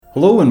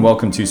Hello and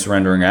welcome to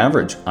Surrendering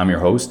Average. I'm your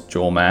host,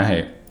 Joel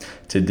Mahe.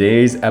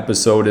 Today's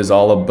episode is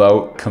all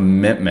about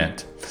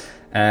commitment.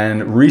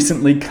 And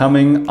recently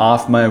coming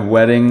off my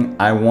wedding,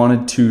 I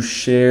wanted to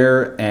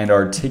share and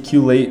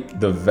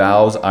articulate the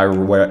vows I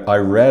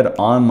read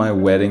on my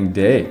wedding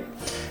day.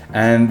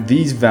 And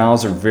these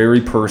vows are very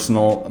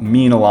personal,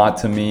 mean a lot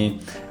to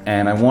me,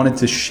 and I wanted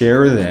to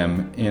share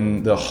them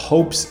in the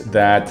hopes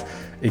that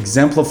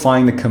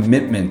exemplifying the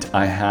commitment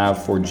I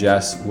have for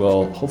Jess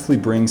will hopefully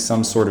bring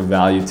some sort of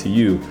value to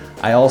you.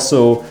 I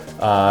also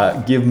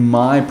give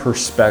my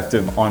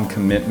perspective on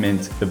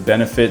commitment, the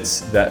benefits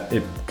that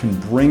it can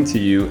bring to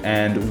you,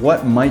 and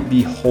what might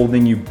be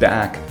holding you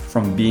back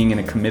from being in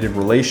a committed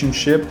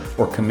relationship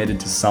or committed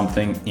to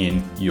something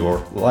in your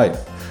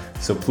life.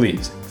 So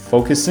please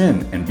focus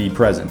in and be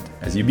present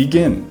as you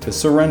begin to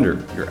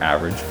surrender your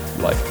average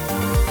life.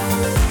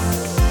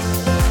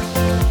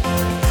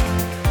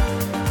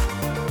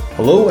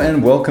 Hello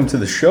and welcome to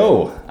the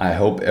show. I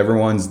hope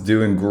everyone's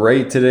doing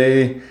great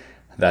today,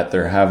 that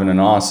they're having an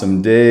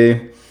awesome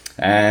day,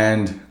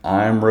 and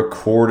I'm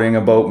recording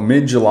about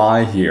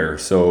mid-July here.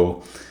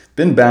 So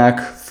been back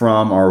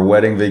from our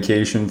wedding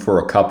vacation for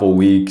a couple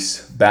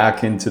weeks,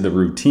 back into the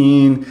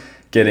routine,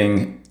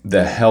 getting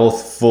the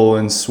health full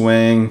in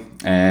swing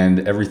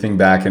and everything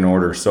back in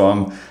order.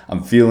 So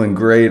I'm feeling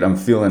great. I'm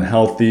feeling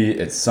healthy.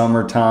 It's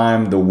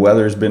summertime. The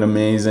weather's been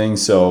amazing.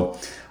 So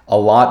a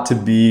lot to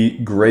be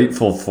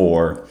grateful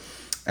for.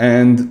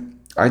 And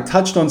I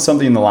touched on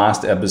something in the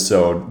last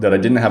episode that I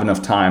didn't have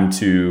enough time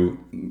to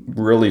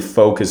really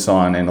focus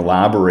on and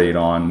elaborate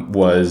on,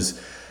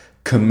 was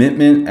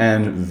commitment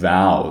and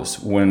vows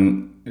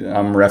when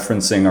I'm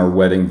referencing our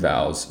wedding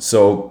vows.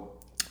 So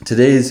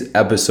today's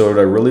episode,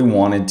 I really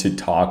wanted to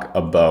talk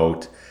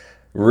about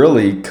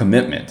really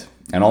commitment,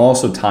 and I'll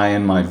also tie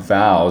in my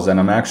vows, and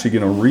I'm actually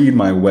going to read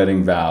my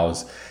wedding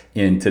vows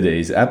in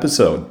today's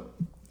episode.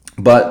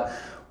 But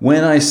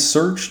when I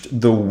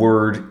searched the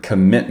word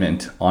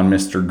commitment on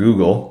Mr.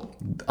 Google,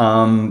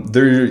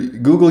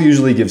 Google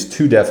usually gives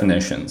two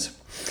definitions.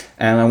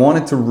 And I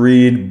wanted to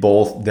read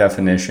both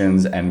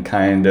definitions and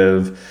kind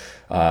of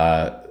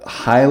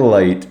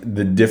highlight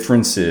the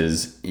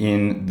differences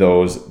in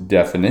those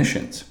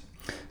definitions.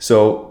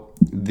 So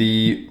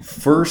the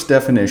first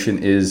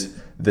definition is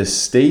the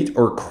state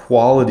or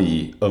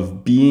quality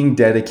of being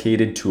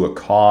dedicated to a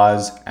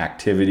cause,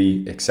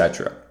 activity,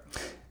 etc.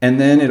 And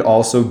then it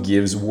also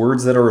gives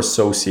words that are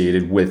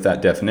associated with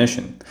that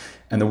definition.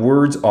 And the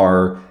words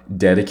are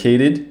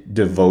dedicated,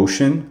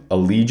 devotion,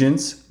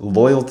 allegiance,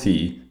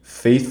 loyalty,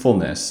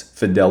 faithfulness,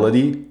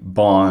 fidelity,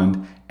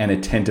 bond, and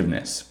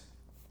attentiveness.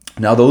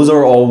 Now, those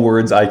are all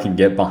words I can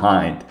get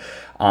behind.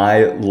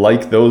 I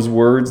like those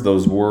words.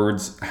 Those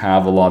words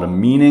have a lot of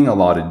meaning, a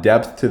lot of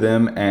depth to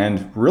them,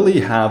 and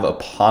really have a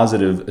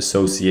positive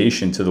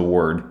association to the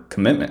word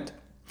commitment.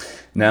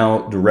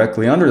 Now,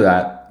 directly under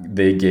that,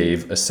 they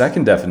gave a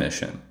second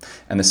definition.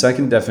 And the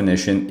second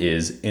definition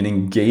is an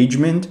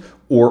engagement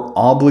or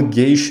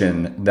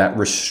obligation that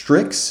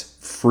restricts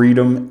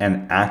freedom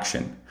and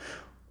action.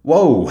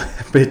 Whoa,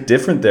 a bit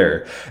different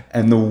there.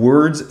 And the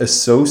words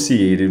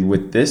associated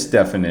with this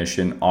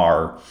definition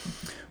are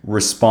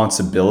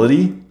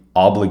responsibility,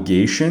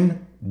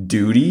 obligation,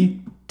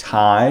 duty,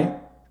 tie,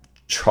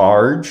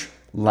 charge,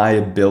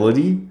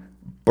 liability,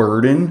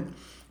 burden,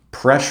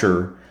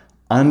 pressure,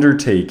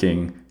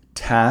 undertaking,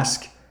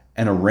 task,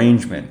 and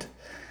arrangement.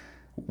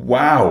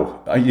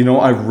 Wow.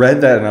 I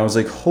read that and I was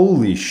like,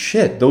 holy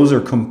shit, those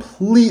are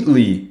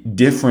completely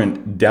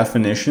different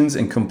definitions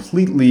and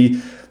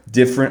completely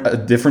a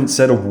different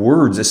set of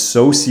words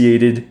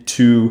associated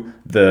to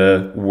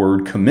the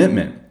word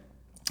commitment.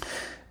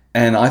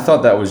 And I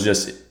thought that was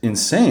just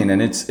insane.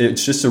 And it's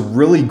just a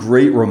really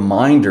great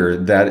reminder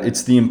that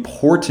it's the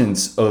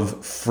importance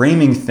of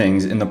framing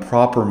things in the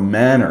proper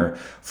manner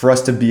for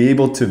us to be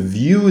able to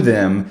view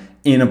them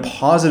in a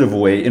positive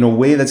way, in a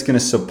way that's going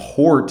to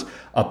support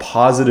a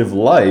positive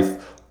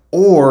life,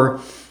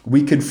 or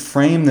we could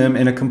frame them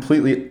in a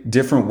completely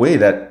different way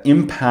that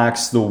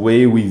impacts the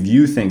way we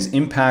view things,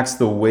 impacts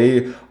the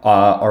way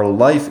our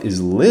life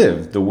is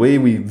lived, the way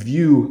we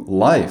view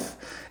life.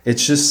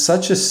 It's just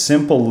such a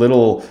simple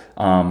little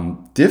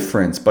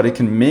difference, but it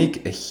can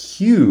make a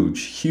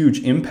huge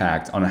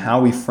impact on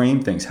how we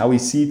frame things, how we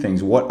see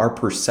things, what our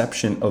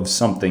perception of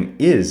something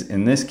is,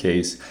 in this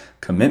case,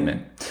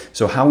 commitment.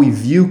 So how we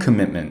view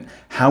commitment,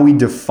 how we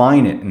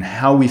define it, and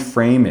how we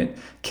frame it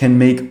can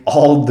make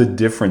all the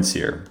difference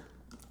here.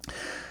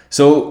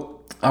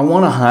 So I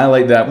want to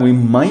highlight that we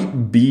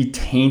might be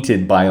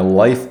tainted by a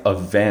life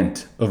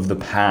event of the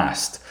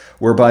past,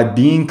 whereby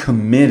being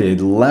committed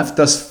left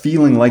us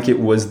feeling like it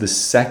was the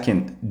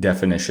second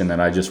definition that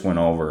I just went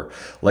over.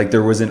 Like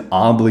there was an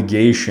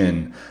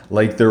obligation,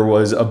 like there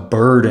was a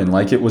burden,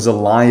 like it was a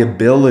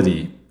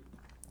liability.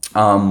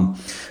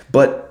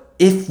 But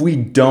if we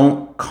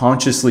don't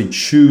consciously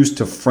choose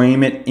to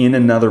frame it in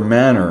another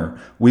manner,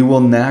 we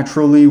will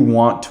naturally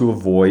want to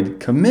avoid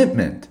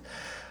commitment.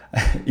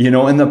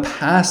 And the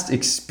past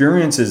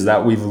experiences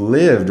that we've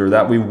lived or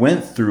that we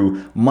went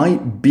through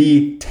might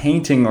be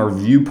tainting our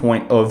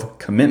viewpoint of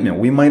commitment.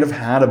 We might have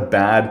had a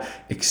bad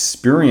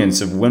experience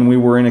of when we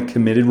were in a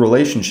committed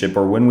relationship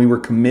or when we were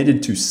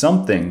committed to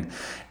something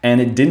and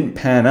it didn't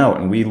pan out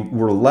and we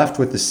were left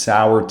with a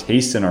sour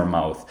taste in our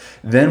mouth.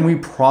 Then we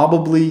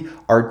probably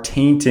are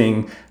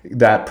tainting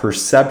that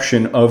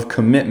perception of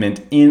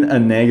commitment in a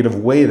negative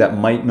way that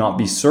might not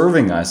be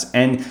serving us.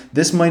 And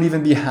this might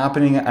even be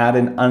happening at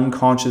an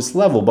unconscious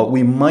level, but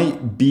we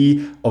might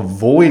be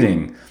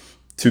avoiding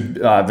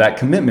that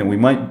commitment. We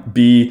might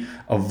be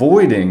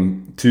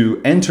avoiding to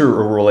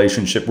enter a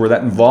relationship where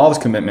that involves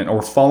commitment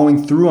or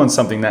following through on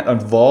something that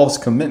involves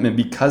commitment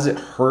because it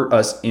hurt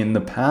us in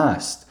the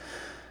past.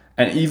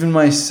 And even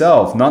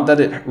myself, not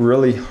that it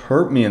really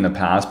hurt me in the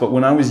past, but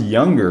when I was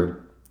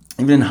younger,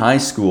 even in high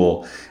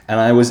school, and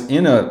I was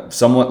in a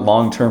somewhat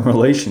long-term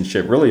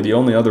relationship, really the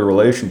only other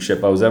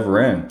relationship I was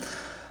ever in.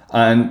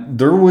 And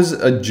there was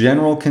a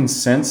general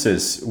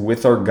consensus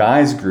with our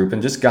guys group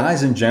and just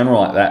guys in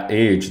general at that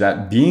age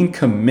that being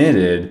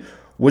committed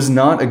was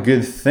not a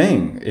good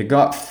thing. It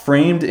got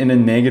framed in a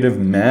negative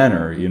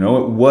manner. It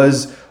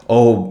was,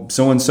 oh,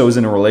 so-and-so's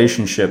in a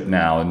relationship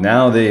now, and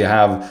now they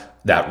have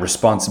that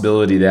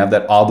responsibility, they have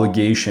that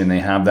obligation, they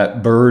have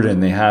that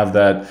burden, they have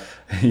that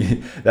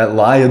that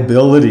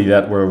liability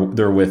that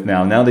they're with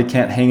now. Now they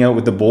can't hang out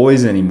with the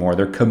boys anymore.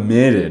 They're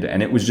committed.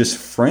 And it was just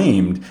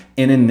framed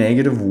in a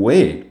negative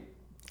way.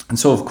 And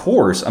so, of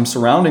course, I'm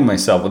surrounding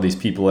myself with these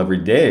people every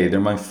day. They're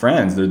my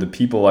friends. They're the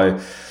people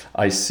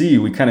I see.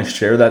 We kind of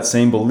share that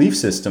same belief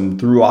system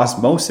through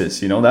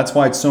osmosis. That's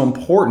why it's so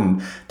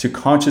important to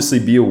consciously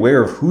be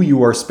aware of who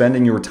you are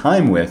spending your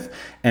time with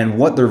and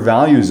what their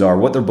values are,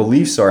 what their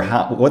beliefs are,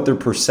 what their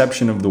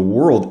perception of the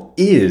world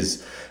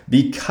is,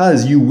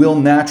 because you will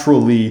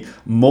naturally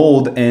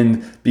mold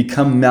and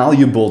become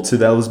malleable to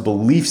those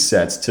belief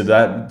sets, to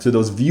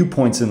those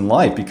viewpoints in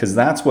life, because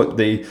that's what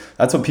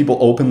people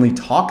openly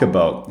talk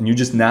about. And you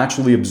just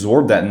naturally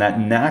absorb that, and that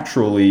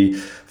naturally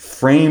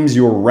frames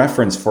your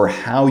reference for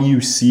how you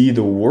see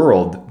the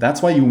world.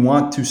 That's why you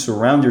want to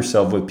surround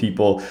yourself with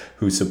people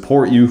who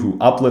support you, who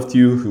uplift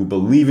you, who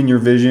believe in your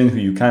vision, who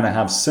you kind of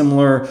have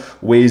similar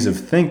ways of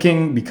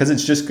thinking, because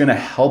it's just going to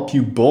help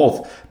you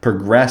both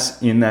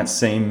progress in that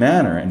same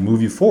manner and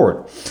move you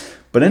forward.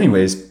 But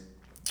anyways,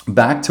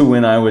 back to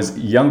when I was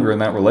younger in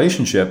that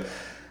relationship,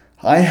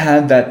 I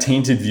had that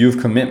tainted view of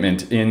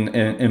commitment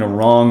in a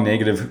wrong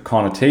negative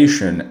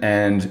connotation.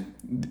 And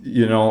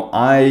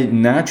I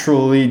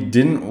naturally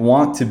didn't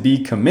want to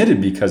be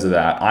committed because of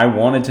that. I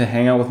wanted to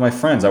hang out with my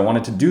friends. I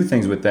wanted to do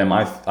things with them.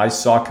 I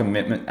saw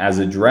commitment as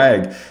a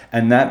drag.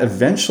 And that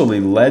eventually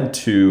led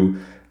to,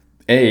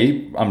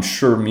 I'm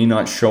sure, me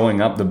not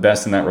showing up the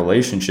best in that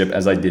relationship,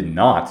 as I did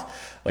not.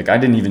 Like, I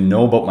didn't even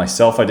know about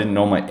myself. I didn't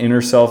know my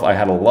inner self. I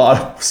had a lot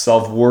of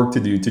self-work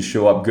to do to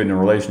show up good in a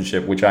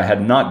relationship, which I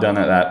had not done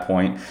at that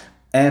point.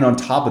 And on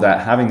top of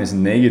that, having this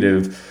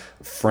negative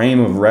frame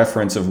of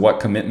reference of what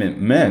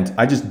commitment meant,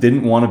 I just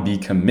didn't want to be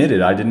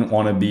committed. I didn't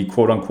want to be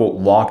quote unquote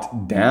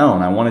locked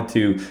down. I wanted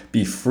to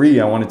be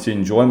free. I wanted to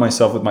enjoy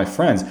myself with my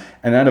friends.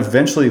 And that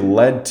eventually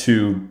led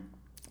to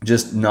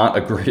just not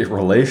a great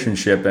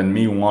relationship and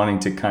me wanting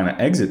to kind of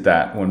exit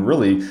that, when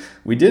really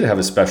we did have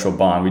a special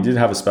bond. We did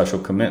have a special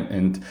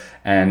commitment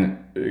and,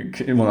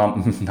 well,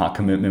 not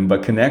commitment,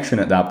 but connection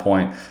at that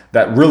point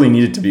that really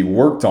needed to be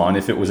worked on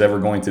if it was ever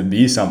going to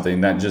be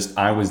something that just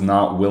I was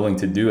not willing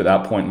to do at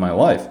that point in my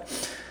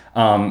life.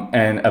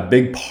 And a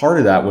big part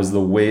of that was the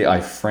way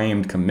I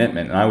framed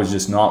commitment. And I was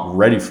just not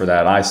ready for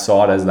that. I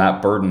saw it as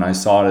that burden. I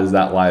saw it as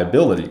that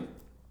liability.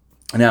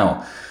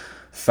 Now,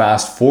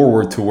 fast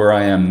forward to where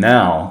I am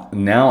now.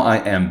 Now I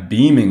am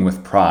beaming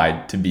with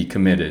pride to be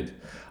committed.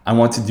 I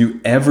want to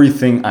do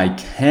everything I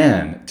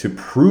can to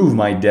prove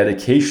my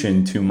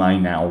dedication to my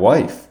now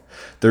wife.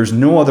 There's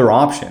no other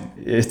option.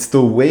 It's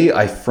the way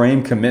I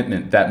frame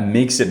commitment that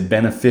makes it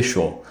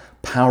beneficial,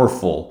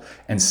 powerful,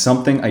 and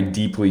something I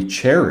deeply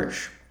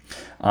cherish.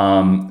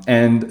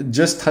 And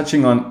just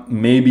touching on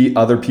maybe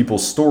other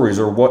people's stories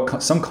or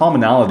some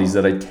commonalities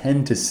that I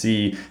tend to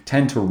see,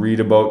 tend to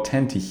read about,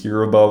 tend to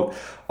hear about,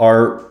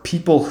 are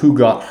people who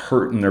got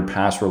hurt in their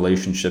past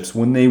relationships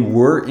when they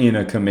were in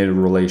a committed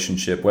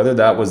relationship, whether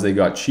that was they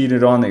got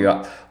cheated on, they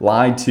got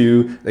lied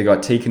to, they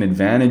got taken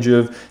advantage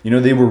of.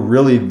 They were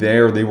really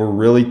there, they were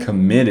really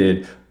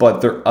committed,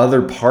 but their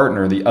other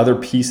partner, the other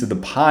piece of the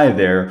pie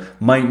there,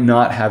 might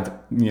not have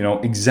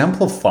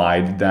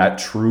exemplified that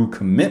true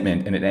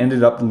commitment, and it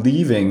ended up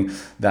leaving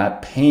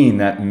that pain,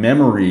 that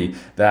memory,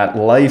 that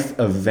life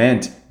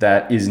event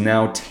that is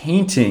now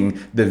tainting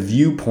the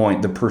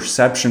viewpoint, the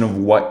perception of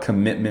what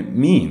commitment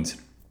means.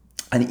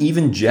 And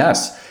even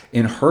Jess,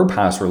 in her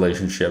past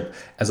relationship,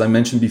 as I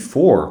mentioned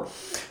before,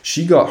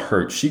 she got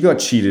hurt, she got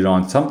cheated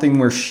on, something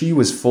where she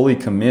was fully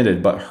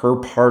committed, but her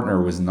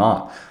partner was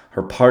not.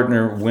 Her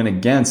partner went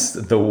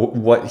against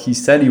what he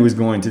said he was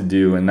going to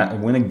do, and that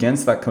went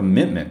against that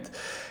commitment.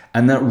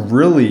 And that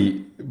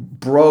really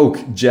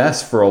broke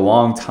Jess for a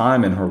long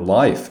time in her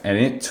life. And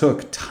it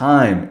took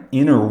time,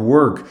 inner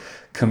work,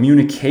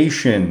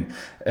 communication,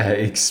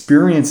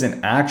 experience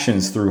and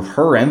actions through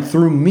her and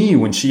through me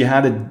when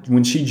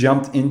she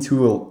jumped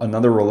into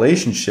another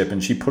relationship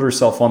and she put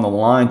herself on the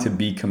line to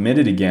be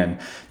committed again.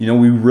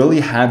 We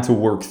really had to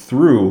work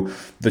through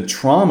the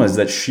traumas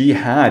that she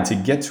had to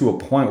get to a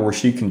point where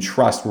she can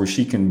trust, where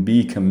she can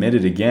be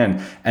committed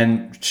again.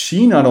 And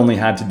she not only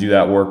had to do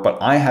that work, but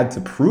I had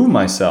to prove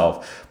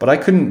myself. But I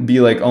couldn't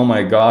be like, oh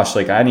my gosh,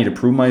 like I need to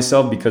prove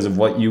myself because of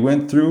what you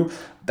went through.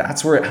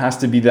 That's where it has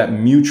to be that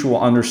mutual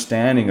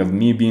understanding of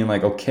me being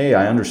like, okay,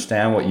 I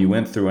understand what you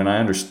went through and I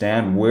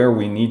understand where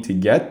we need to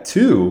get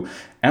to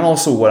and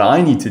also what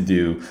I need to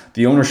do,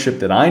 the ownership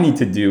that I need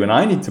to do. And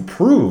I need to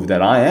prove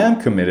that I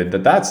am committed,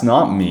 that that's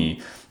not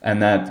me.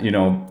 And that,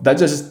 that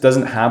just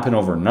doesn't happen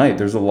overnight.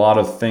 There's a lot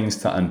of things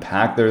to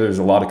unpack there. There's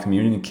a lot of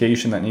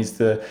communication that needs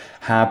to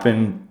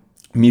happen,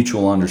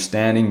 mutual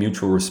understanding,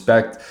 mutual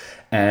respect.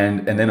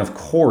 And then, of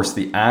course,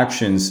 the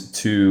actions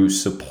to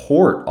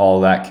support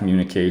all that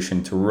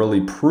communication to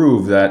really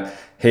prove that,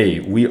 hey,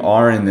 we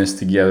are in this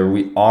together.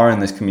 We are in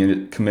this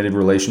committed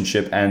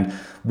relationship. And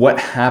what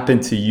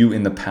happened to you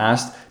in the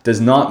past does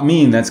not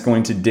mean that's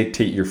going to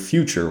dictate your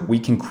future. We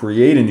can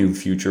create a new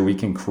future. We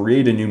can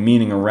create a new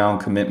meaning around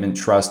commitment,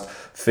 trust,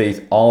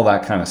 faith, all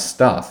that kind of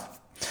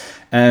stuff.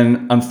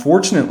 And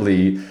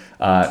unfortunately,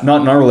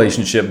 not in our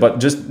relationship,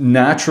 but just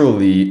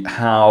naturally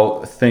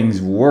how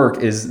things work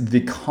is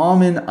the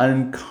common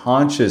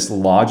unconscious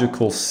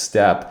logical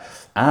step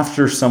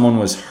after someone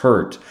was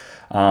hurt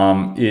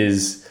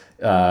is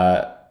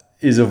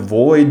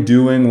avoid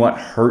doing what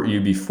hurt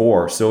you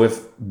before. So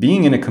if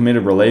being in a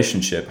committed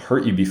relationship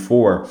hurt you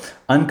before,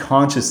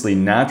 unconsciously,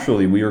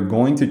 naturally, we are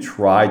going to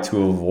try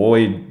to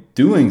avoid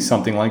doing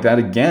something like that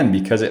again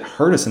because it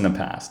hurt us in the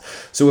past.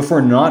 So if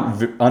we're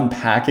not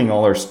unpacking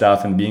all our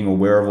stuff and being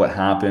aware of what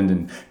happened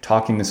and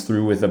talking this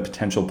through with a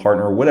potential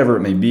partner or whatever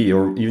it may be,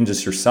 or even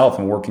just yourself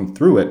and working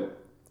through it,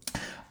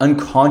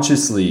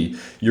 unconsciously,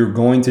 you're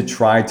going to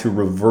try to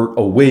revert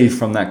away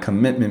from that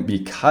commitment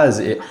because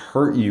it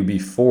hurt you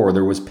before.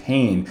 There was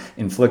pain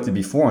inflicted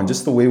before. And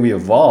just the way we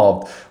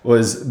evolved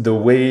was the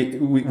way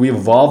we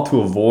evolved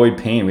to avoid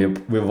pain.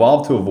 We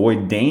evolved to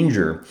avoid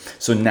danger.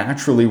 So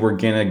naturally, we're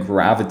going to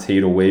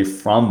gravitate away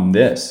from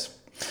this.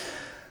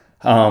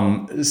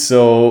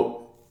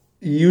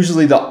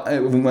 Usually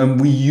when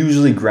we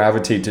usually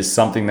gravitate to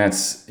something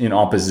that's in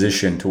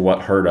opposition to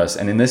what hurt us.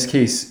 And in this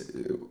case,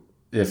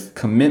 if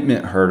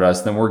commitment hurt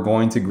us, then we're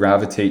going to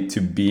gravitate to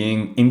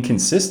being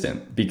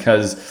inconsistent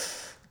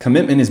because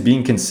commitment is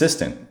being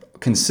consistent,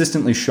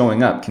 consistently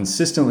showing up,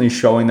 consistently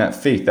showing that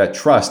faith, that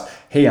trust.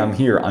 Hey, I'm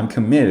here, I'm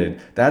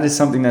committed. That is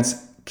something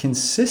that's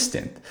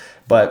consistent.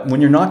 But when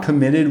you're not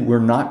committed, we're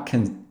not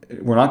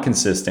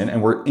consistent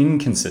and we're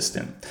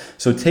inconsistent.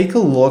 So take a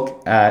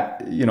look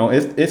at,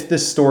 if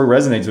this story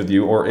resonates with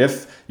you or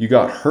if you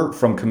got hurt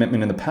from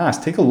commitment in the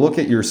past, take a look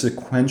at your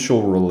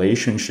sequential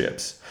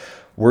relationships.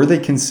 Were they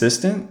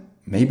consistent?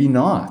 Maybe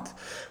not.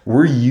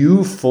 Were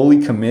you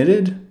fully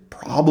committed?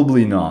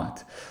 Probably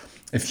not.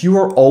 If you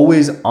are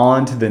always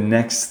on to the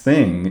next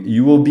thing,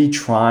 you will be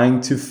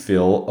trying to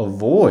fill a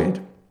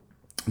void.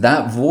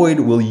 That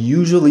void will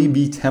usually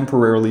be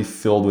temporarily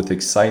filled with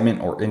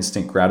excitement or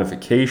instant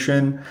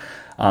gratification,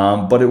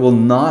 but it will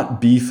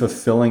not be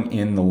fulfilling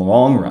in the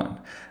long run.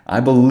 I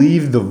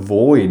believe the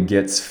void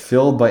gets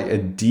filled by a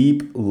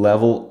deep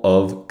level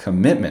of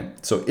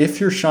commitment. So if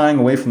you're shying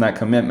away from that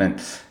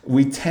commitment,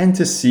 we tend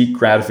to seek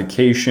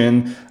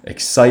gratification,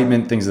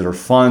 excitement, things that are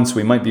fun. So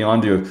we might be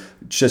on to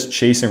just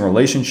chasing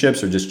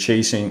relationships or just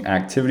chasing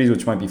activities,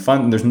 which might be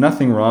fun. And there's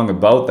nothing wrong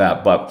about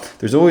that. But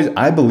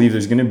I believe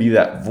there's going to be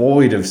that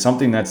void of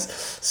something that's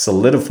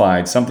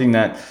solidified, something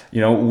that,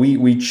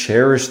 we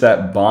cherish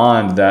that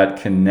bond,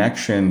 that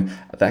connection,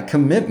 that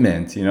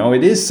commitment.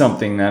 It is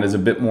something that is a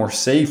bit more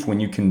safe when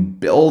you can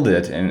build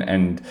it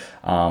and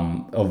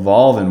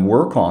evolve and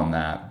work on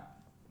that.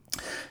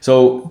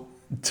 So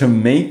to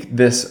make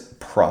this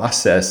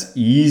process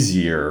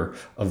easier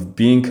of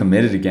being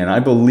committed again, I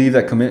believe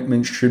that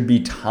commitment should be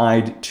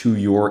tied to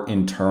your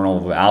internal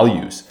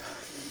values.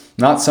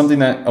 Not something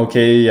that,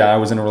 I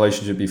was in a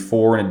relationship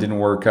before and it didn't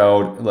work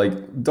out.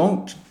 Like,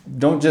 don't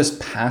just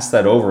pass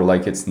that over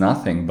like it's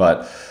nothing,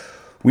 but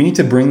we need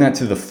to bring that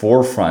to the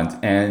forefront.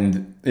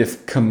 And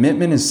if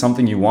commitment is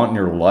something you want in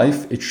your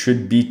life, it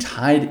should be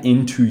tied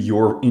into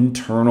your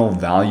internal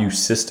value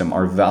system.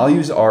 Our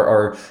values are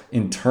our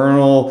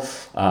internal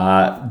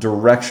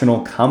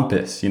directional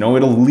compass.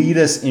 It'll lead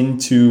us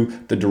into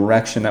the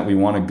direction that we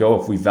want to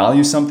go. If we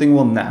value something,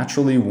 we'll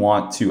naturally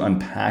want to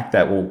unpack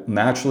that. We'll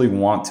naturally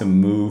want to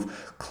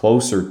move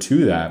closer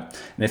to that.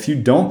 And if you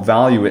don't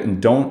value it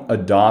and don't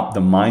adopt the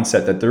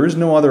mindset that there is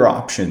no other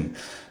option,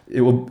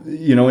 it'll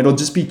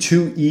just be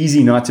too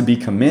easy not to be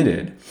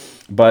committed.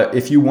 But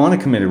if you want a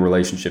committed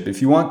relationship,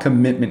 if you want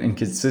commitment and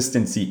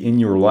consistency in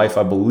your life,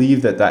 I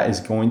believe that is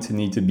going to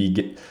need to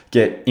be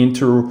get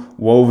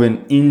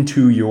interwoven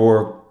into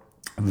your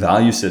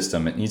value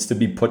system. It needs to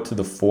be put to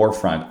the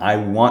forefront. I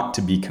want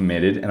to be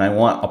committed and I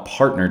want a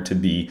partner to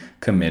be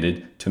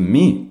committed to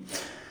me.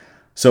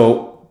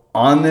 So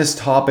on this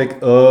topic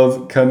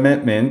of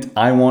commitment,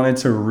 I wanted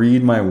to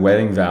read my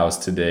wedding vows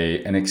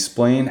today and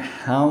explain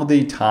how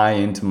they tie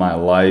into my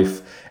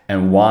life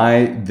and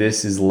why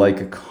this is like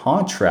a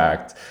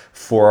contract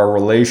for our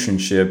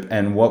relationship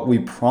and what we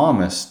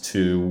promise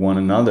to one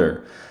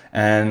another.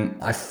 And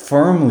I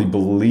firmly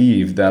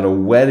believe that a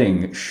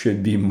wedding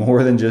should be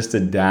more than just a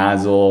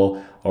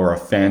dazzle or a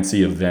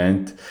fancy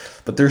event,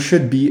 but there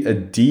should be a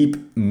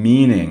deep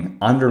meaning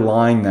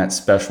underlying that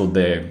special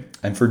day.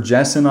 And for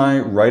Jess and I,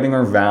 writing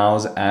our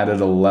vows added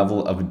a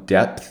level of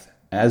depth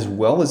as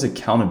well as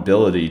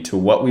accountability to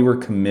what we were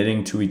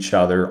committing to each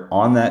other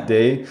on that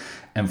day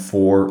and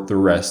for the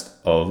rest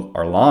of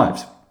our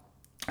lives.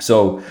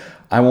 So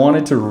I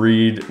wanted to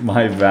read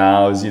my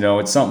vows.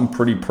 It's something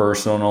pretty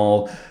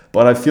personal,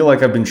 but I feel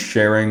like I've been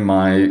sharing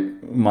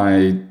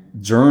my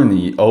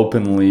journey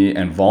openly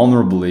and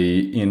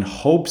vulnerably in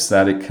hopes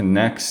that it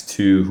connects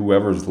to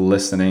whoever's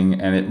listening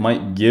and it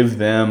might give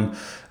them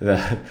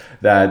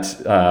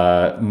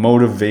that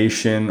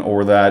motivation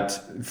or that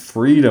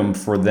freedom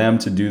for them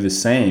to do the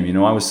same.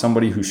 I was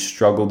somebody who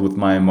struggled with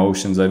my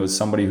emotions. I was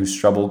somebody who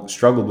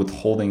struggled with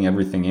holding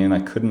everything in. I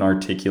couldn't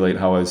articulate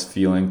how I was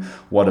feeling,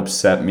 what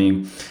upset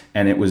me.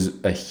 And it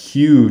was a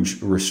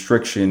huge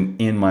restriction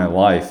in my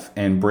life.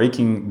 And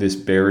breaking this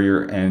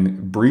barrier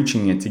and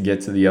breaching it to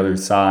get to the other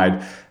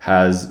side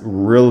has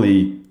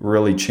really,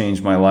 really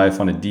changed my life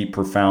on a deep,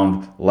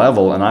 profound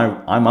level. And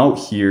I'm out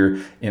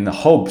here in the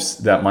hopes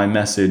that my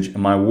message and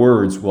my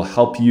words will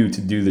help you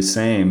to do the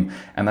same.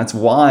 And that's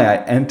why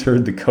I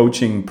entered the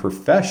coaching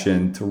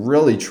profession, to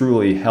really,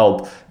 truly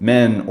help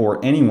men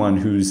or anyone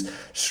who's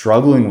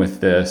struggling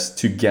with this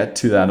to get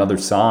to that other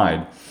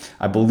side.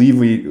 I believe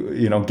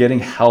getting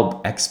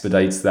help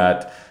expedites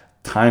that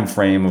time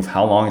frame of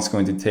how long it's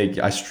going to take.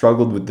 I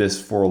struggled with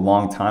this for a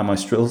long time. I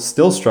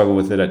still struggle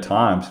with it at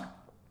times.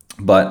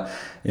 But,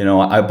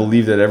 I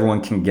believe that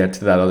everyone can get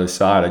to that other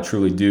side. I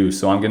truly do.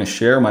 So I'm going to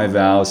share my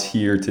vows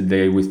here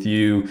today with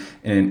you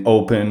in an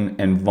open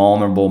and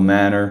vulnerable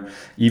manner,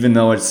 even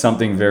though it's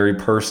something very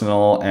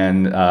personal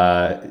and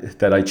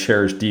that I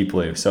cherish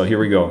deeply. So here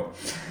we go.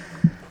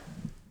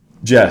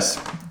 Jess,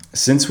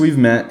 since we've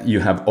met, you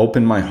have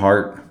opened my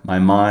heart, my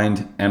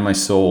mind, and my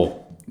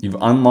soul. You've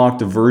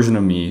unlocked a version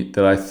of me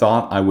that I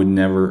thought I would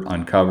never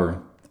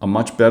uncover. A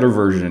much better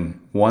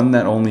version, one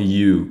that only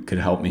you could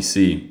help me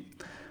see.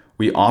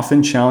 We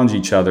often challenge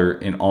each other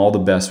in all the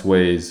best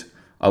ways.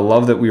 I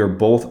love that we are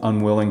both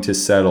unwilling to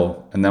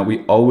settle and that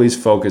we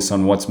always focus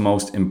on what's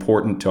most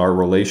important to our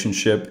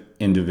relationship,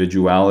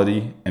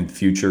 individuality, and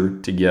future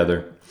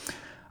together.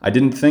 I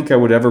didn't think I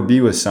would ever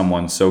be with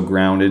someone so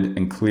grounded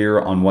and clear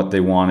on what they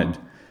wanted.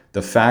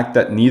 The fact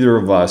that neither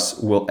of us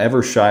will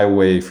ever shy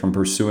away from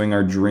pursuing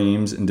our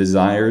dreams and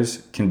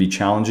desires can be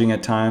challenging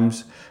at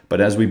times, but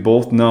as we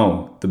both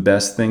know, the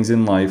best things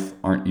in life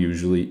aren't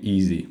usually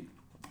easy.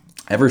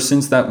 Ever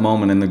since that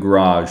moment in the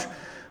garage,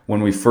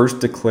 when we first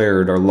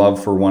declared our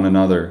love for one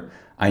another,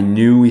 I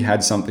knew we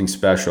had something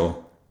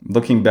special.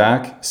 Looking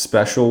back,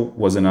 special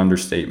was an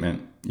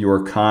understatement. You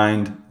are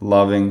kind,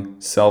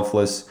 loving,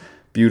 selfless,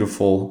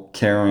 beautiful,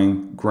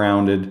 caring,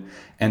 grounded,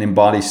 and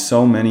embody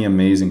so many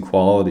amazing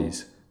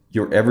qualities.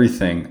 You're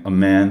everything a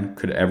man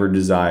could ever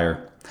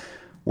desire.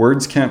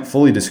 Words can't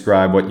fully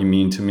describe what you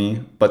mean to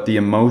me, but the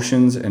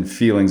emotions and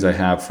feelings I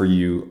have for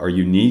you are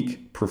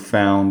unique,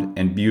 profound,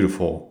 and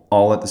beautiful,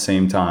 all at the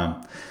same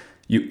time.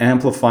 You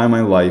amplify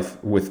my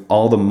life with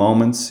all the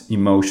moments,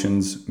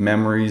 emotions,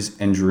 memories,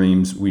 and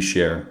dreams we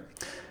share.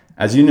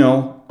 As you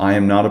know, I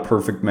am not a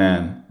perfect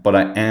man, but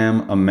I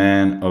am a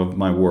man of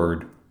my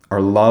word.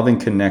 Our love and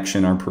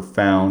connection are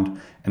profound,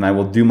 and I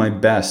will do my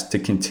best to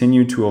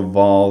continue to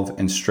evolve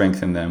and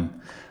strengthen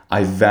them.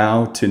 I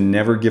vow to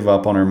never give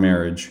up on our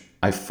marriage.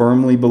 I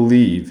firmly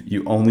believe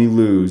you only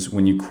lose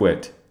when you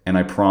quit, and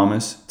I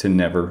promise to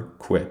never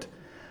quit.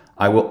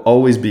 I will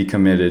always be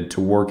committed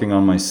to working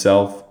on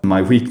myself,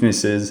 my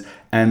weaknesses,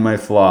 and my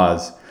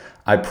flaws.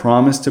 I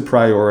promise to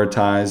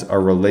prioritize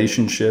our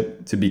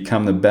relationship to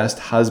become the best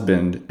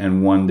husband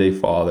and one day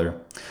father.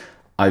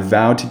 I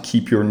vow to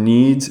keep your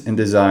needs and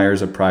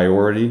desires a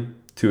priority,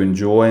 to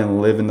enjoy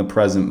and live in the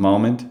present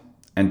moment,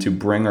 and to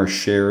bring our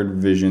shared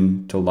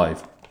vision to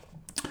life.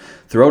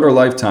 Throughout our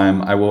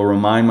lifetime, I will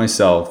remind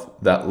myself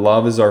that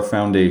love is our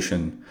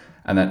foundation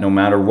and that no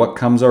matter what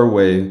comes our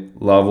way,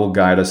 love will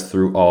guide us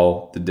through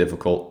all the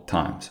difficult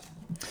times.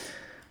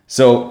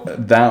 So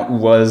that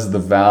was the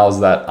vows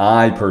that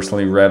I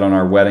personally read on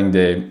our wedding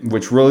day,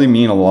 which really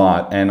mean a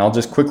lot. And I'll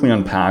just quickly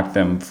unpack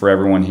them for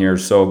everyone here.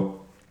 So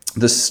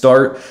the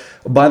start,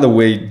 by the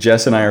way,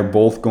 Jess and I are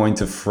both going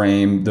to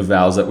frame the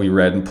vows that we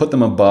read and put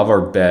them above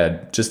our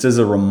bed, just as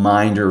a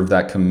reminder of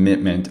that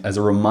commitment, as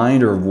a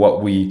reminder of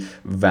what we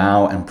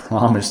vow and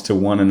promise to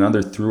one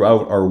another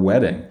throughout our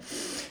wedding.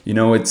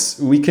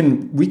 We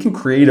can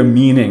create a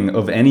meaning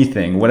of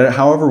anything,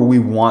 however we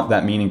want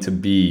that meaning to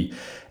be.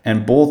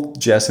 And both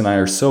Jess and I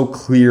are so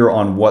clear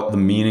on what the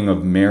meaning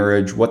of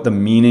marriage, what the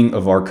meaning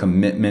of our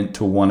commitment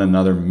to one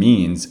another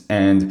means.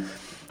 And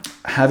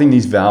having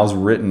these vows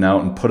written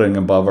out and putting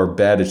above our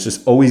bed, it's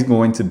just always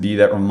going to be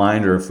that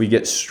reminder. If we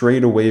get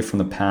strayed away from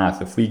the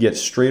path, if we get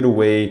strayed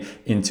away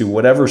into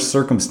whatever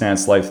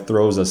circumstance life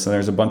throws us, and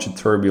there's a bunch of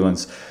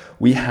turbulence,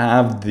 we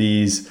have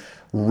this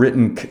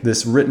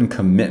written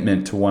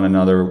commitment to one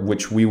another,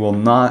 which we will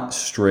not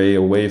stray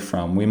away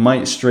from. We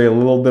might stray a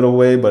little bit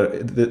away,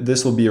 but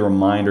this will be a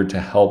reminder to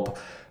help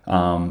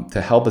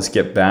us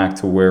get back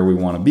to where we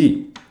want to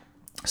be.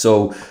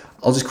 So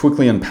I'll just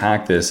quickly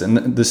unpack this.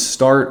 And the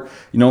start,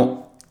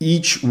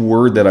 each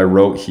word that I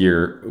wrote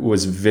here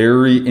was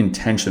very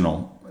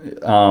intentional.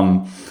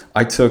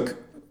 I took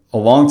a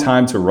long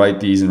time to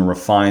write these and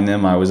refine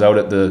them. I was out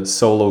at the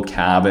solo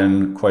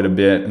cabin quite a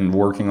bit and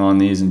working on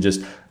these and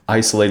just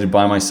isolated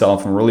by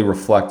myself and really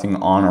reflecting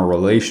on our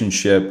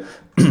relationship,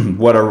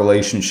 what our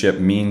relationship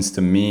means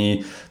to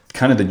me,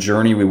 kind of the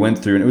journey we went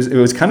through. And it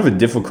was kind of a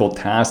difficult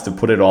task to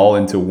put it all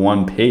into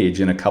one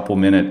page in a couple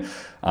minute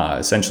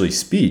essentially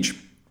speech.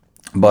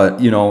 But,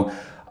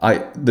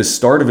 the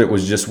start of it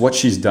was just what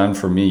she's done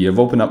for me. You've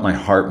opened up my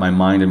heart, my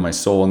mind, and my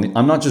soul. And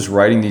I'm not just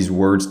writing these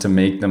words to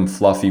make them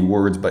fluffy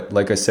words, but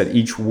like I said,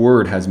 each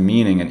word has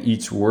meaning and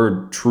each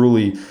word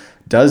truly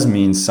does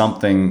mean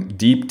something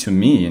deep to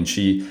me. And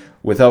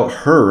without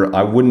her,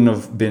 I wouldn't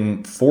have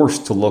been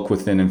forced to look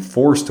within and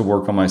forced to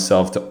work on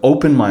myself, to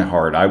open my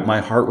heart. My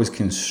heart was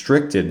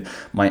constricted.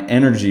 My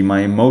energy,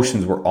 my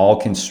emotions were all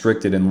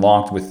constricted and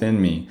locked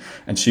within me.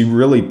 And she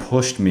really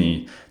pushed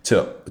me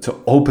to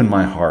open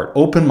my heart,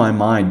 open my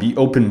mind, be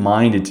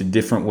open-minded to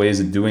different ways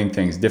of doing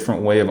things,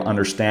 different way of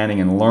understanding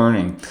and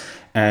learning.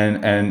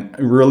 And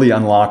really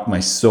unlocked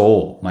my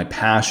soul, my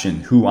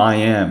passion, who I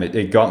am.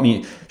 It got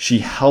me, she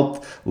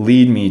helped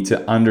lead me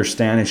to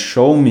understand and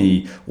show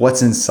me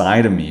what's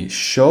inside of me,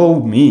 show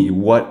me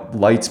what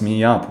lights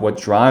me up, what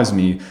drives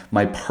me,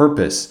 my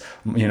purpose,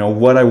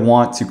 what I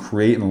want to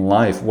create in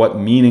life, what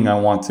meaning I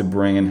want to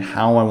bring, and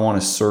how I want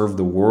to serve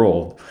the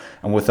world.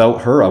 And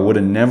without her, I would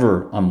have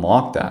never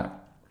unlocked that.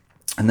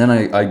 And then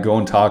I go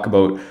and talk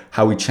about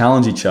how we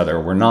challenge each other.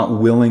 We're not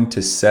willing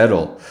to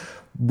settle.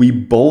 We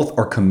both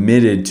are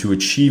committed to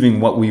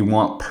achieving what we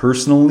want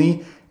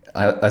personally,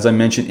 as I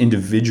mentioned,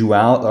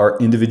 our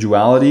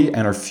individuality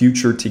and our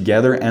future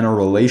together and our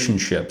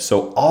relationship.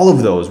 So all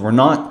of those, we're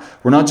not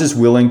just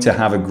willing to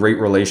have a great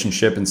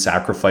relationship and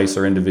sacrifice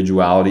our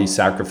individuality,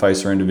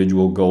 sacrifice our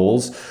individual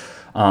goals.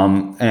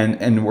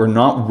 And we're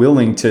not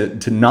willing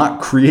to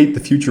not create the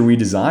future we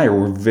desire.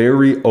 We're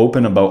very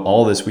open about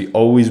all this. We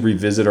always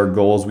revisit our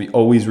goals. We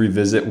always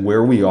revisit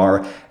where we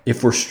are,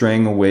 if we're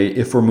straying away,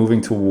 if we're moving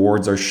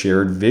towards our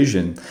shared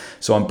vision.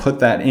 So I'm put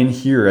that in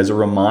here as a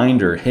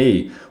reminder.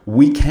 Hey,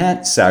 we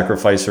can't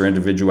sacrifice our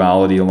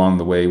individuality along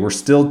the way. We're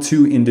still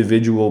two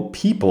individual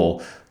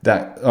people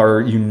that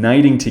are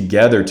uniting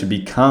together to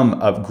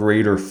become a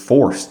greater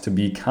force, to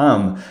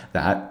become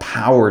that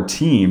power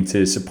team,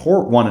 to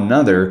support one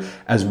another,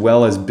 as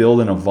well as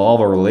build and evolve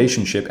our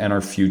relationship and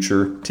our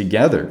future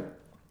together.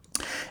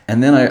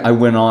 And then I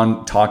went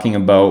on talking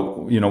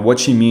about, what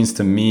she means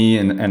to me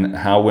and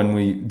how when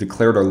we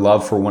declared our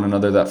love for one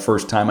another that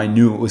first time, I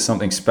knew it was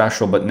something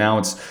special, but now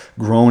it's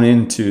grown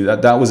into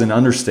that was an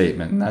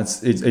understatement. And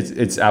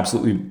it's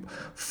absolutely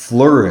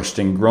flourished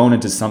and grown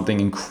into something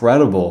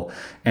incredible.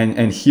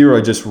 And here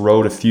I just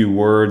wrote a few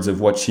words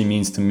of what she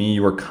means to me.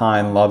 You are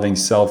kind, loving,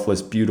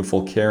 selfless,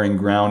 beautiful, caring,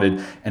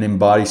 grounded, and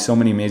embody so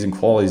many amazing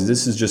qualities.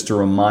 This is just a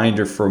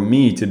reminder for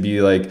me to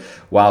be like,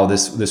 wow,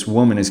 this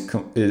woman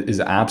is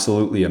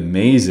absolutely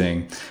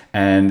amazing.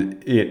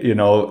 And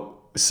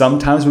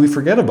sometimes we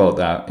forget about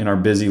that in our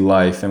busy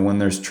life and when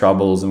there's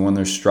troubles and when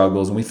there's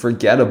struggles, and we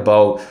forget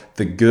about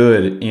the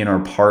good in our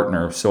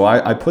partner. So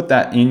I put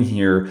that in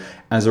here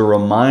as a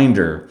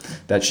reminder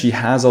that she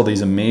has all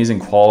these amazing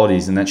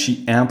qualities and that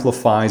she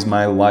amplifies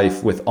my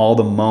life with all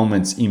the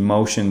moments,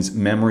 emotions,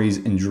 memories,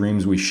 and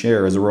dreams we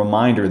share, as a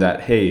reminder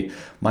that, hey,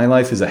 my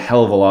life is a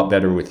hell of a lot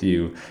better with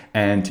you.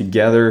 And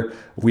together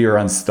we are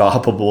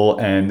unstoppable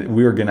and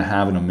we are going to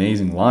have an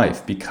amazing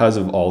life because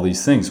of all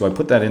these things. So I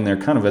put that in there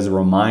kind of as a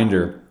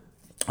reminder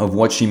of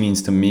what she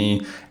means to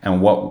me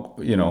and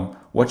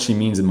what she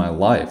means in my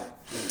life.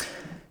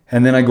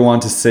 And then I go on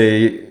to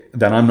say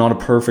that I'm not a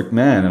perfect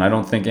man, and I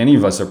don't think any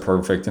of us are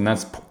perfect. And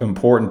that's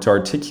important to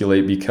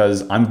articulate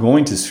because I'm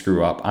going to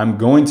screw up. I'm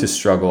going to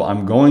struggle.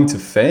 I'm going to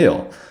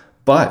fail.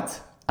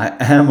 But I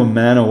am a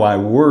man of my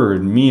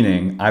word,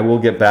 meaning I will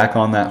get back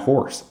on that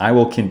horse. I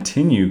will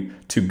continue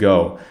to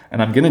go.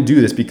 And I'm going to do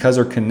this because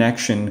our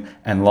connection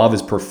and love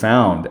is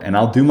profound. And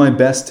I'll do my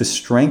best to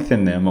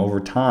strengthen them over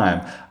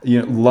time.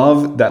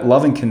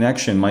 Love and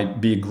connection might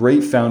be a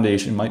great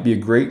foundation, might be a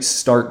great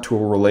start to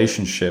a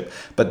relationship,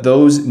 but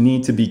those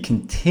need to be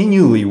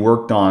continually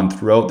worked on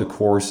throughout the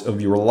course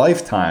of your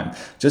lifetime.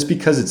 Just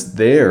because it's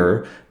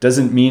there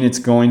doesn't mean it's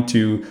going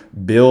to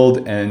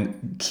build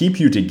and keep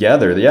you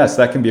together. Yes,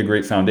 that can be a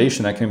great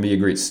foundation. That can be a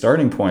great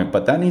starting point,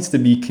 but that needs to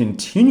be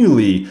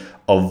continually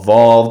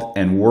evolved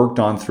and worked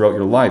on throughout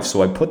your life.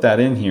 So I put that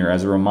in here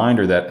as a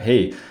reminder that,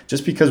 hey,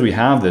 just because we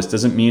have this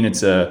doesn't mean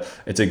it's a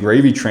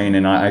gravy train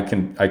and I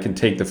can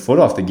take the foot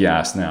off the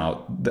gas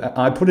now.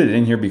 I put it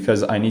in here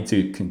because I need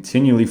to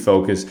continually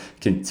focus,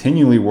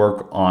 continually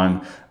work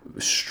on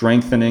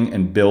strengthening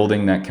and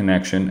building that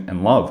connection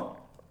and love.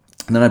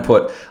 And then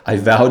I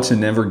vowed to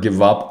never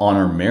give up on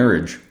our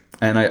marriage.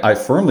 And I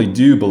firmly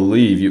do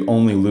believe you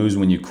only lose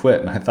when you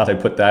quit. And I thought I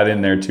put that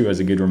in there too as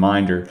a good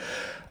reminder.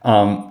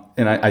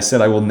 And I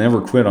said I will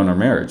never quit on our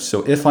marriage.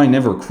 So if I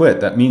never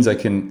quit, that means I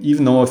can,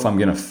 even though if I'm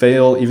going to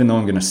fail, even though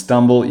I'm going to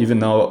stumble, even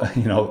though,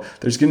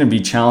 there's going to be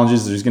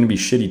challenges, there's going to be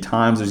shitty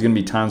times, there's going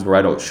to be times where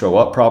I don't show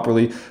up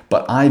properly,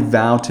 but I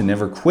vow to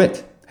never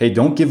quit. Hey,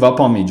 don't give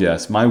up on me,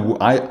 Jess.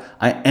 I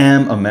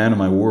am a man of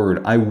my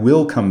word. I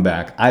will come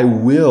back. I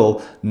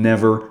will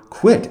never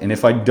quit. And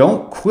if I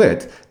don't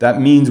quit,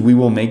 that means we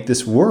will make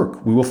this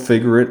work. We will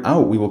figure it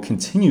out. We will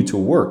continue to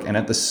work. And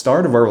at the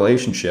start of our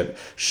relationship,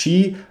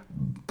 she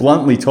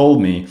bluntly told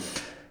me,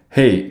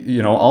 hey,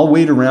 I'll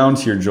wait around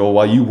here, Joel,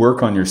 while you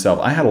work on yourself.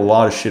 I had a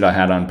lot of shit I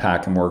had to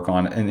unpack and work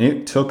on, and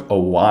it took a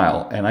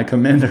while. And I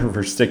commend her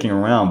for sticking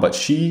around. But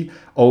she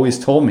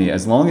always told me,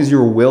 as long as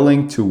you're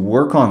willing to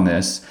work on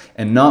this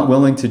and not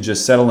willing to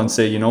just settle and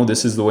say,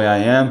 this is the way I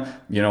am,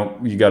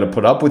 you got to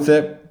put up with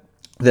it,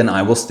 then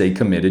I will stay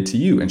committed to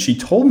you. And she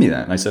told me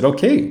that. And I said,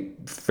 okay,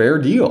 fair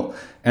deal.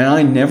 And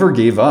I never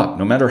gave up,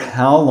 no matter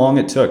how long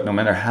it took, no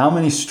matter how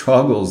many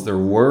struggles there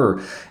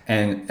were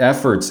and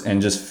efforts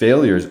and just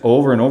failures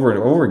over and over and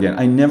over again.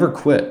 I never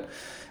quit.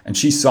 And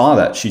she saw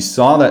that. She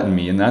saw that in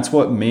me. And that's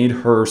what made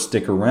her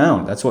stick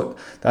around. That's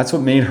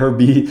what made her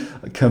be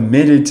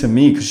committed to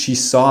me, because she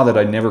saw that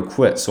I never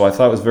quit. So I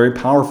thought it was very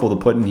powerful to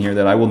put in here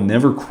that I will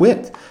never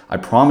quit. I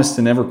promise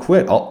to never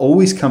quit. I'll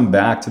always come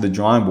back to the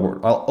drawing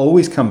board. I'll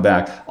always come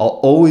back. I'll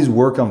always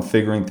work on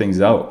figuring things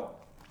out.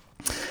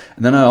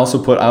 And then I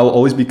also put, I will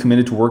always be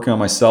committed to working on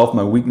myself,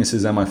 my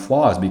weaknesses, and my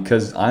flaws,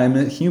 because I'm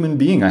a human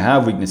being. I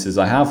have weaknesses.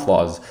 I have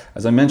flaws.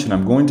 As I mentioned,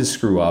 I'm going to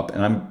screw up,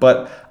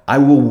 but I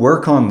will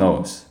work on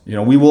those.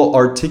 We will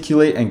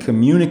articulate and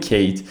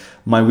communicate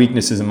my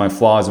weaknesses and my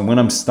flaws, and when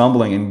I'm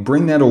stumbling, and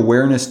bring that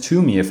awareness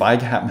to me if I'm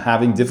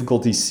having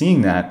difficulty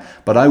seeing that,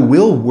 but I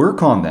will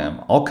work on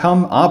them. I'll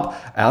come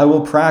up, I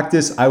will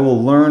practice, I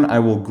will learn, I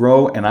will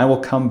grow, and I will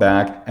come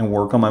back and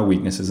work on my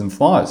weaknesses and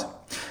flaws.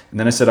 And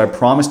then I said, I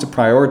promise to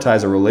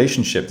prioritize a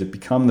relationship to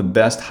become the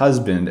best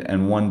husband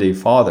and one day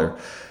father,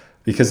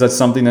 because that's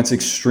something that's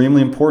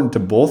extremely important to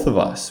both of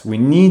us. We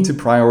need to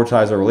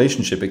prioritize our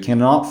relationship. It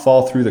cannot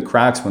fall through the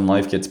cracks when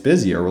life gets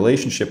busy. Our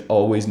relationship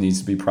always needs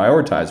to be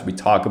prioritized. We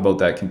talk about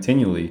that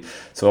continually.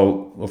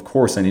 So, of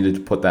course, I needed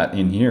to put that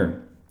in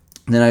here.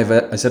 And then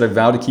I said, I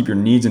vow to keep your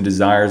needs and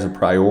desires a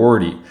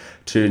priority,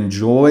 to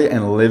enjoy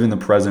and live in the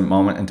present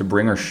moment, and to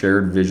bring our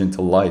shared vision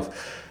to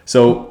life.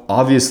 So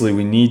obviously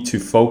we need to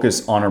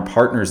focus on our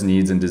partner's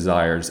needs and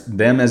desires,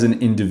 them as an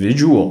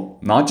individual,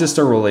 not just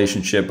our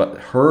relationship, but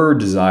her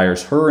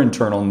desires, her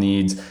internal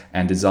needs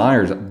and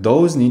desires.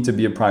 Those need to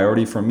be a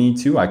priority for me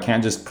too. I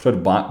can't just put a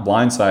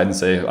blind side and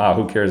say,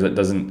 who cares? That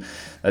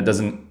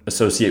doesn't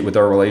associate with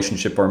our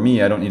relationship or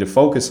me. I don't need to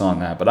focus on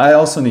that. But I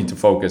also need to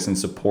focus and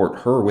support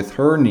her with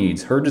her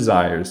needs, her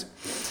desires.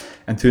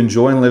 And to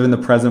enjoy and live in the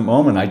present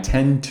moment. I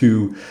tend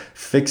to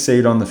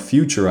fixate on the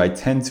future. I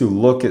tend to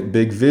look at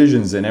big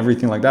visions and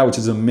everything like that, which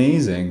is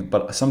amazing.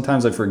 But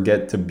sometimes I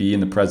forget to be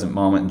in the present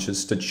moment and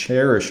just to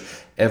cherish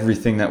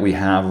everything that we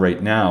have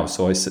right now.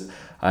 So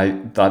I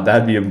thought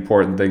that'd be an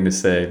important thing to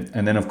say.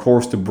 And then, of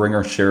course, to bring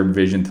our shared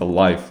vision to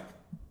life,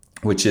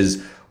 which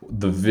is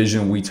the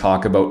vision we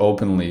talk about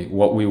openly,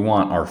 what we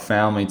want our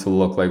family to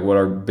look like, what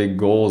our big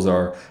goals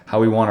are, how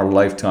we want our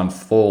life to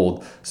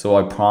unfold. So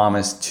I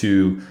promise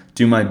to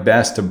do my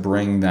best to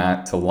bring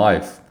that to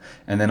life.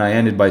 And then I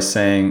ended by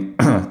saying,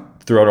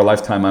 throughout our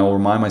lifetime, I will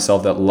remind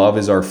myself that love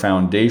is our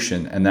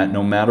foundation, and that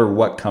no matter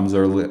what comes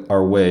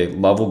our way,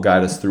 love will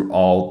guide us through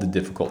all the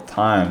difficult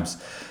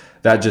times.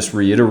 That just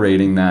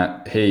reiterating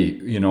that, hey,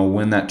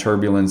 when that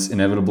turbulence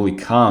inevitably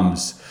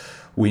comes,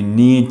 we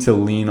need to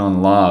lean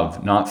on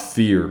love, not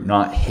fear,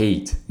 not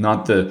hate,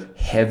 not the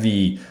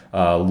heavy,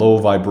 low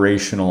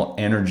vibrational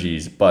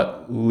energies,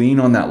 but lean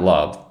on that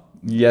love.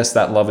 Yes,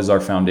 that love is our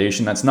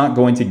foundation. That's not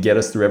going to get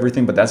us through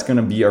everything, but that's going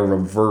to be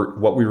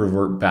what we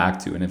revert back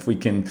to. And if we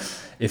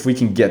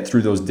can get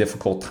through those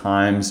difficult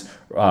times,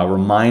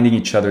 reminding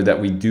each other that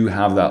we do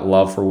have that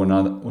love for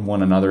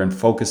one another, and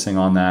focusing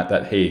on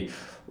that, hey,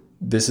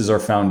 this is our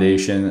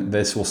foundation.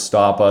 This will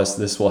stop us.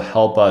 This will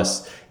help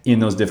us in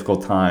those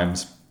difficult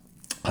times.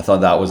 I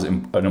thought that was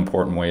an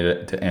important way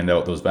to end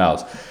out those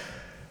vows.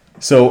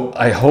 So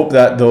I hope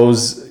that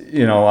those,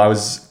 I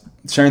was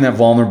sharing that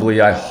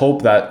vulnerably. I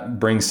hope that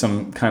brings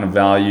some kind of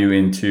value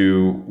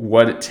into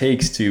what it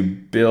takes to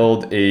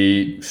build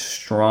a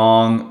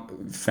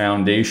strong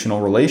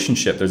foundational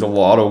relationship. There's a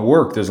lot of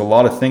work. There's a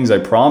lot of things I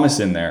promise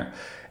in there.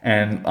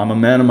 And I'm a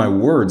man of my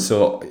word.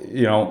 So,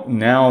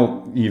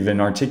 now even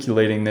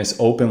articulating this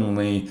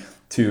openly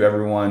to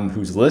everyone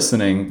who's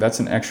listening, that's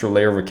an extra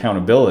layer of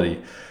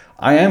accountability.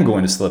 I am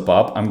going to slip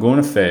up. I'm going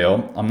to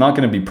fail. I'm not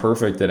going to be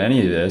perfect at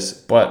any of this,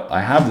 but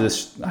I have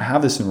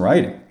this in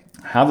writing.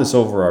 I have this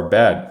over our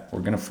bed.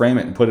 We're going to frame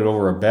it and put it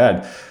over our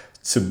bed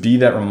to be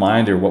that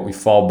reminder, what we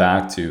fall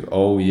back to.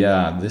 Oh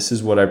yeah, this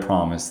is what I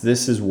promised.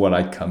 This is what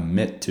I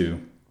commit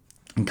to.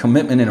 And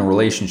commitment in a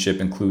relationship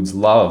includes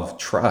love,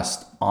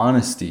 trust,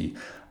 honesty,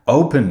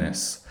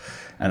 openness.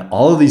 And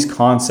all of these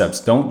concepts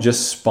don't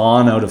just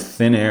spawn out of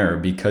thin air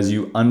because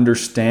you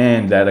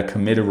understand that a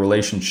committed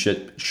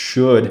relationship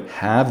should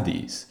have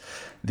these.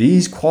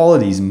 These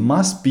qualities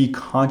must be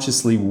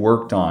consciously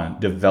worked on,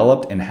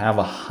 developed, and have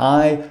a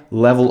high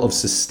level of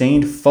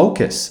sustained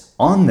focus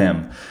on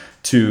them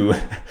to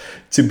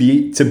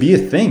be a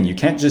thing. You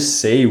can't just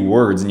say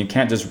words, and you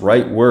can't just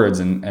write words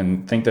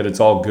and think that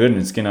it's all good and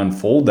it's going to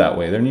unfold that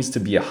way. There needs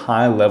to be a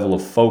high level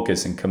of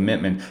focus and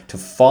commitment to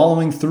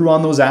following through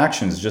on those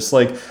actions. Just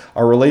like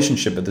our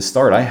relationship at the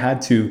start, I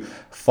had to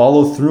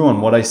follow through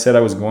on what I said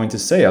I was going to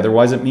say.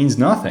 Otherwise, it means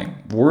nothing.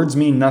 Words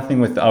mean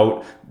nothing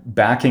without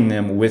backing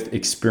them with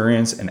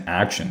experience and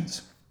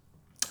actions.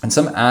 And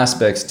some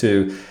aspects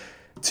to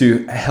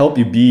help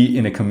you be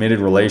in a committed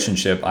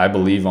relationship, I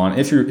believe on,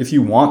 if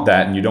you want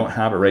that and you don't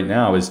have it right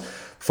now, is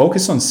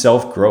focus on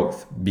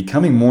self-growth,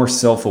 becoming more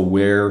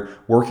self-aware,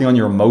 working on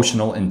your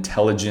emotional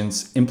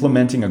intelligence,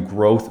 implementing a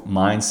growth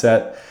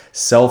mindset,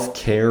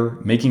 self-care,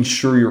 making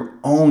sure your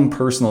own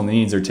personal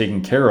needs are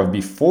taken care of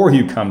before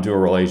you come to a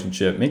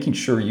relationship, making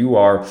sure you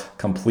are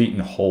complete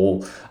and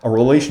whole. A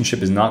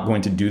relationship is not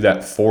going to do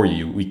that for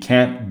you. We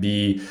can't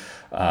think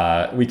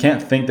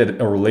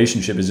that a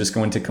relationship is just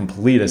going to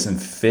complete us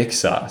and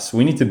fix us.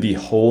 We need to be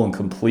whole and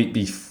complete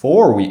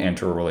before we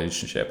enter a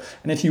relationship.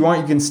 And if you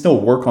want, you can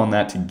still work on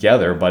that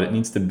together, but it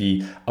needs to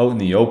be out in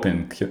the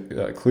open,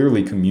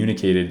 clearly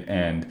communicated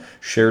and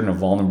shared in a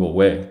vulnerable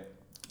way.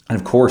 And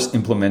of course,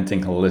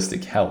 implementing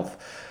holistic health.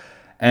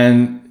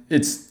 And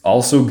it's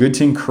also good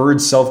to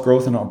encourage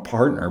self-growth in our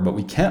partner, but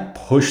we can't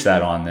push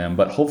that on them.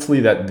 But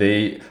hopefully that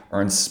they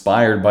are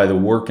inspired by the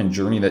work and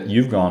journey that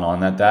you've gone on,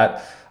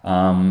 that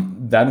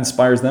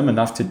inspires them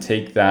enough to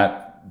take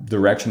that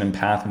direction and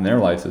path in their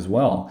life as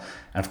well.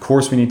 And of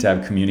course, we need to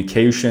have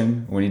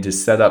communication. We need to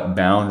set up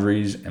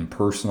boundaries and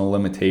personal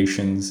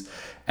limitations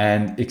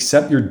and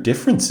accept your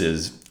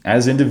differences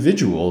as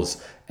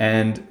individuals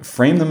and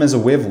frame them as a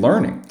way of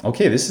learning.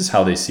 Okay, this is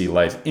how they see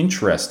life.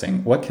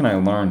 Interesting. What can I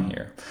learn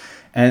here?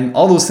 And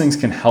all those things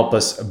can help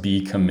us be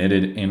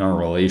committed in our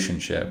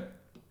relationship.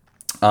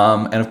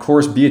 And of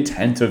course, be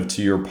attentive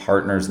to your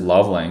partner's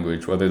love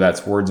language, whether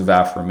that's words of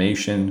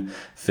affirmation,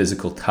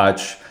 physical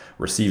touch,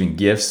 receiving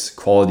gifts,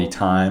 quality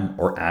time,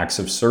 or acts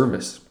of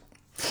service.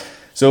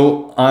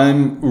 So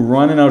I'm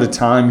running out of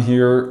time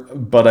here,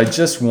 but I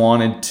just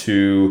wanted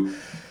to,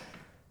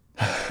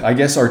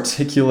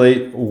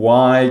 articulate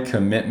why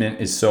commitment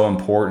is so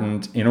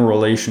important in a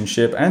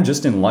relationship and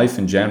just in life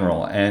in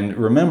general. And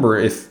remember,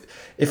 if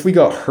we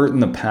got hurt in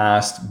the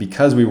past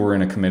because we were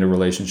in a committed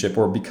relationship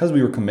or because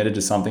we were committed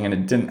to something and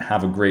it didn't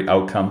have a great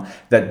outcome,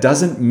 that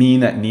doesn't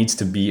mean that needs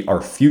to be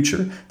our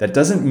future. That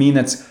doesn't mean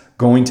that's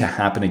going to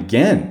happen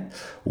again.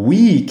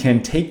 We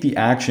can take the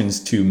actions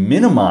to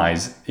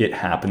minimize it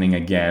happening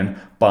again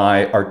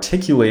by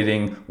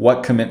articulating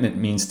what commitment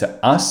means to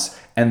us,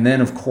 and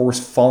then of course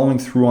following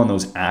through on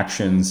those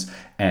actions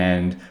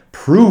and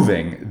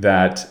proving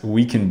that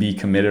we can be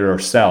committed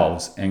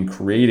ourselves and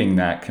creating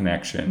that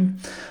connection.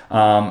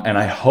 And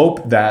I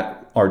hope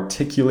that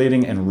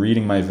articulating and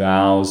reading my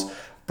vows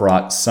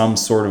brought some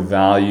sort of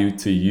value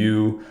to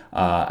you.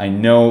 I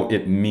know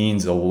it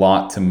means a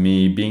lot to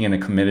me. Being in a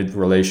committed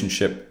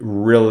relationship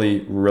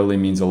really, really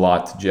means a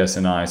lot to Jess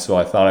and I. So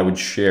I thought I would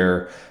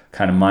share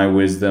kind of my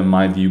wisdom,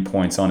 my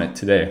viewpoints on it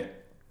today.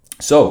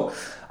 So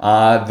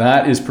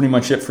that is pretty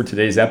much it for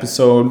today's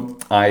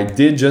episode. I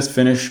did just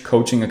finish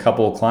coaching a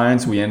couple of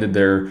clients. We ended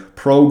their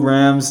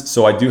programs,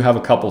 so I do have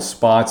a couple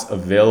spots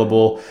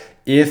available.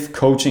 If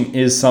coaching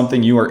is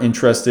something you are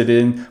interested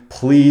in,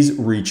 please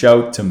reach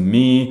out to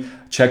me.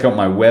 Check out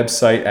my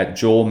website at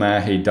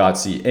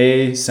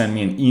joelmahe.ca. Send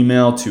me an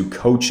email to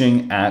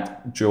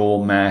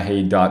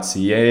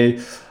coaching@joelmahe.ca.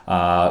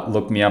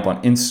 Look me up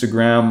on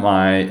Instagram.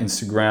 My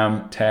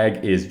Instagram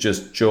tag is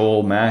just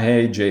Joel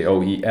Mahe,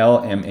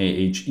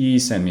 JoelMahe.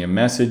 Send me a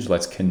message.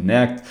 Let's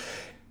connect.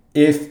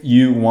 If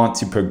you want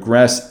to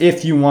progress,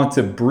 if you want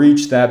to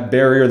breach that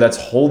barrier that's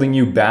holding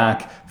you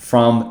back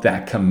from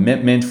that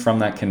commitment, from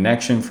that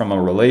connection, from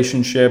a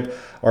relationship,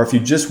 or if you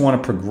just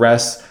want to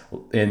progress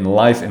in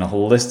life in a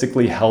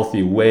holistically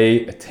healthy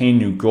way, attain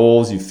new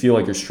goals, you feel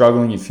like you're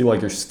struggling, you feel like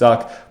you're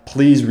stuck,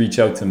 please reach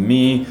out to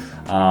me.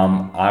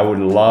 I would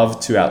love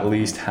to at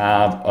least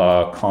have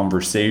a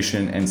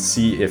conversation and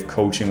see if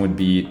coaching would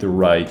be the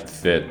right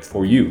fit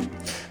for you.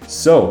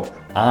 So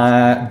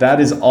that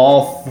is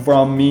all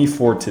from me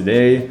for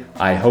today.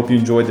 I hope you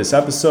enjoyed this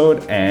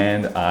episode,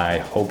 and I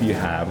hope you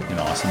have an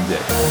awesome day.